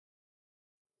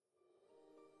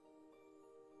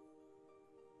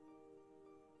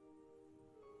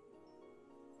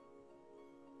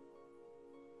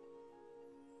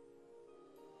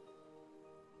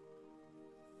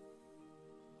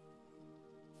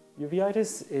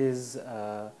Uveitis is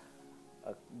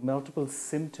multiple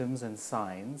symptoms and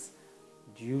signs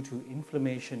due to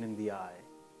inflammation in the eye.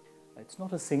 It's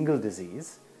not a single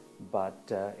disease,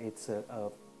 but it's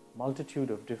a multitude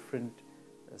of different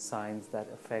signs that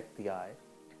affect the eye.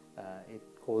 It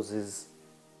causes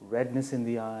redness in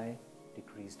the eye,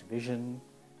 decreased vision,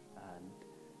 and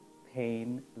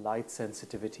pain, light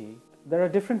sensitivity. There are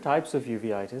different types of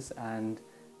uveitis and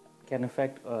can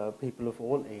affect people of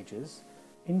all ages.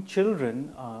 In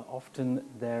children, often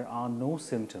there are no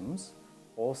symptoms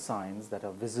or signs that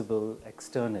are visible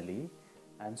externally,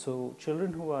 and so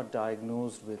children who are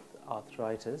diagnosed with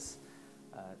arthritis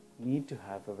need to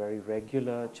have a very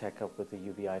regular checkup with a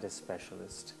uveitis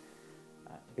specialist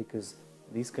because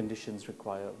these conditions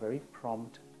require very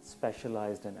prompt,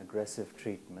 specialized and aggressive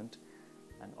treatment,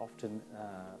 and often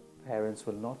parents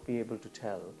will not be able to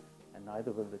tell, and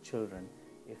neither will the children,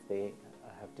 if they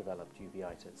have developed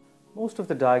uveitis. Most of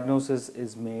the diagnosis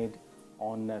is made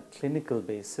on a clinical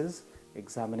basis,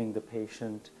 examining the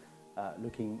patient,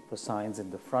 looking for signs in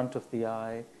the front of the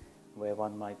eye, where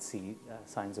one might see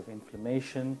signs of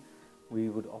inflammation. We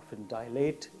would often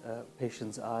dilate a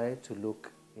patient's eye to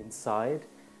look inside,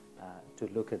 to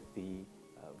look at the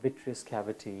vitreous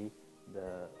cavity,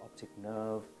 the optic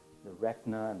nerve, the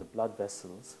retina and the blood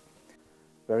vessels.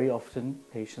 Very often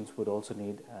patients would also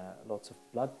need lots of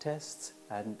blood tests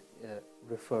and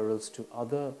referrals to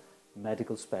other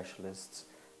medical specialists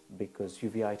because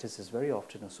uveitis is very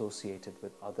often associated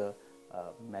with other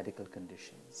medical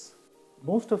conditions.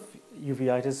 Most of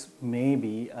uveitis may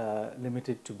be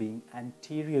limited to being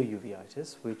anterior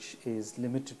uveitis, which is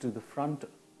limited to the front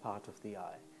part of the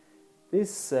eye.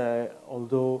 This,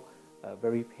 although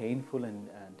very painful and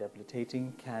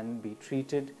debilitating, can be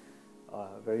treated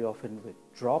very often with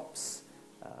drops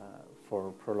for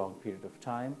a prolonged period of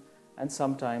time, and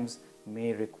sometimes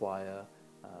may require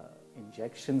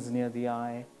injections near the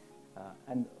eye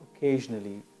and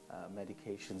occasionally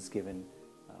medications given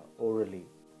orally.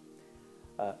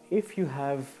 If you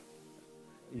have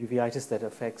uveitis that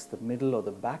affects the middle or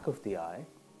the back of the eye,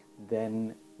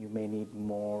 then you may need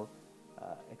more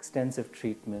extensive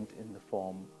treatment in the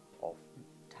form of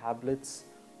tablets,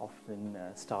 often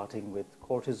starting with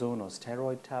cortisone or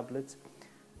steroid tablets,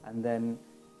 and then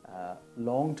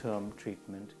long-term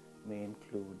treatment may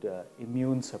include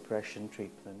immune suppression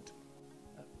treatment.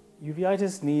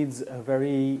 Uveitis needs a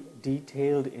very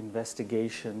detailed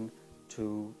investigation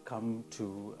to come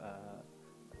to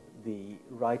the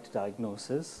right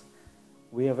diagnosis.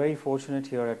 We are very fortunate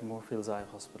here at Moorfields Eye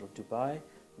Hospital, Dubai,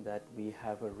 that we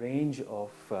have a range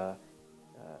of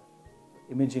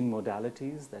imaging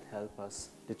modalities that help us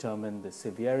determine the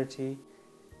severity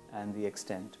and the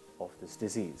extent of this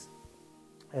disease.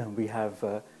 We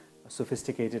have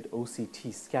sophisticated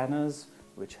OCT scanners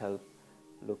which help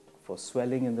look for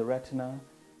swelling in the retina.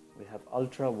 We have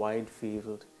ultra-wide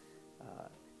field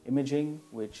imaging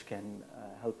which can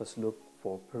help us look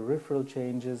for peripheral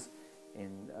changes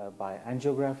by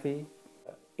angiography.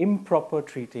 Improper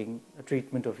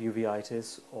treatment of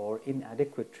uveitis or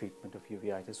inadequate treatment of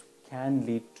uveitis can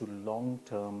lead to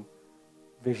long-term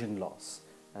vision loss.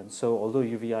 And so although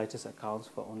uveitis accounts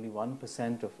for only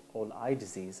 1% of all eye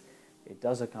disease, it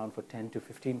does account for 10 to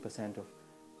 15% of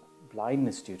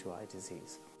blindness due to eye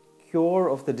disease. Cure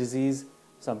of the disease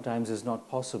sometimes is not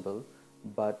possible,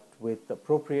 but with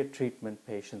appropriate treatment,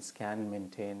 patients can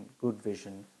maintain good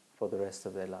vision for the rest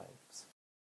of their lives.